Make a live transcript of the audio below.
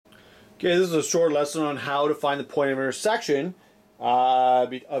Okay, this is a short lesson on how to find the point of intersection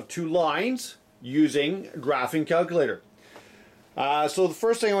of two lines using graphing calculator. So the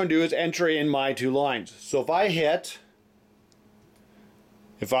first thing I want to do is enter in my two lines. So if I hit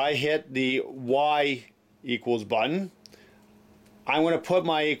the y equals button, I'm going to put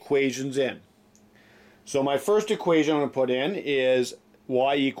my equations in. So my first equation I'm going to put in is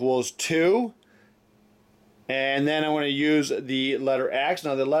y equals 2. And then I want to use the letter x.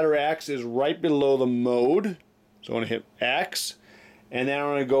 Now the letter x is right below the mode. So I want to hit x. And then I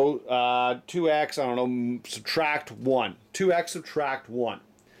want to go 2x, I don't know, subtract 1. 2x subtract 1.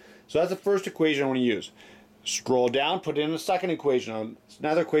 So that's the first equation I want to use. Scroll down, put in a second equation.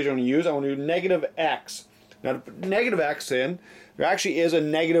 Another equation I want to use, I want to do negative x. Now to put negative x in, there actually is a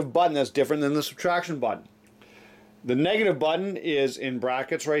negative button that's different than the subtraction button. The negative button is in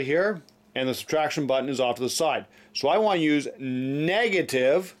brackets right here, and the subtraction button is off to the side. So I want to use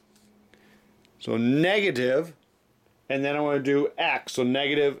negative, and then I want to do x. So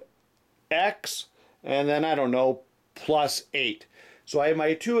negative x, and then I don't know, plus 8. So I have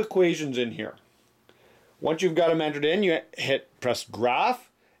my two equations in here. Once you've got them entered in, you press graph,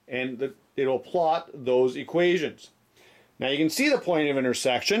 and it'll plot those equations. Now you can see the point of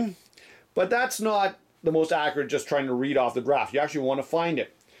intersection, but that's not the most accurate just trying to read off the graph. You actually want to find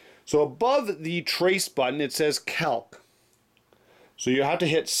it. So above the trace button, it says calc. So you have to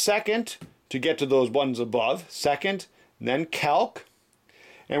hit second to get to those buttons above. Second, and then calc.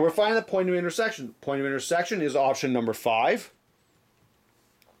 And we're finding the point of intersection. Point of intersection is option number 5.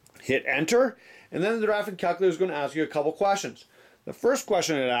 Hit enter. And then the graphing calculator is going to ask you a couple questions. The first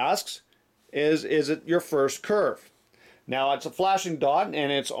question it asks is it your first curve? Now it's a flashing dot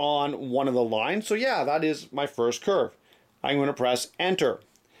and it's on one of the lines. So yeah, that is my first curve. I'm going to press enter.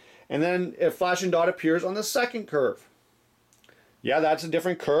 And then a flashing dot appears on the second curve. Yeah, that's a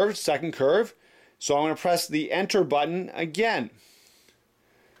different curve, second curve. So I'm going to press the enter button again.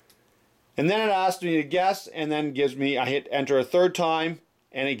 And then it asks me to guess, and then gives me, I hit enter a third time,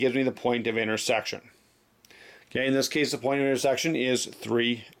 and it gives me the point of intersection. Okay, in this case the point of intersection is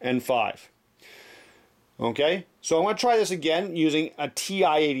 3 and 5. Okay, so I'm going to try this again using a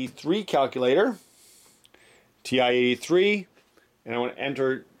TI-83 calculator. TI-83, and I want to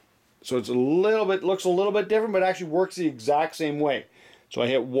enter. So it's looks a little bit different, but actually works the exact same way. So I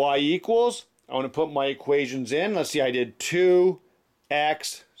hit y equals. I want to put my equations in. Let's see, I did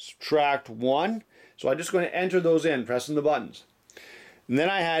 2x subtract 1. So I'm just going to enter those in, pressing the buttons. And then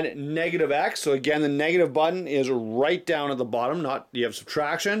I had negative x. So again, the negative button is right down at the bottom. You have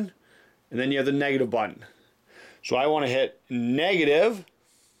subtraction, and then you have the negative button. So I want to hit negative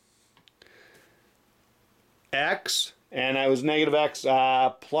x. And I was negative x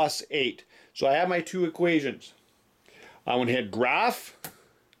plus 8. So I have my two equations. I want to hit graph,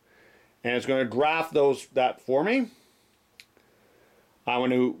 and it's going to graph that for me. I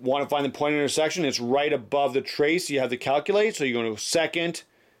want to find the point of intersection. It's right above the trace. You have to calculate. So you're going to second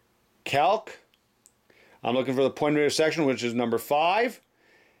calc. I'm looking for the point of intersection, which is number 5.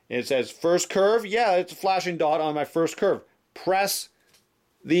 It says first curve. Yeah, it's a flashing dot on my first curve. Press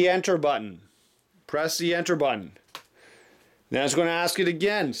the enter button. Press the enter button. Then it's going to ask it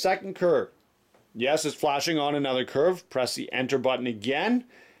again, second curve. Yes, it's flashing on another curve. Press the enter button again.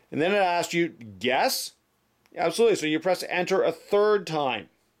 And then it asks you, guess? Absolutely. So you press enter a third time.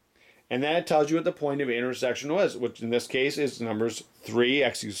 And then it tells you what the point of intersection was, which in this case is numbers 3,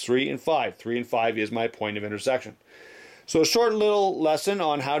 x equals 3, and 5. 3 and 5 is my point of intersection. So a short little lesson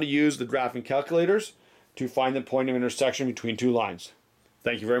on how to use the graphing calculators to find the point of intersection between two lines.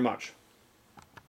 Thank you very much.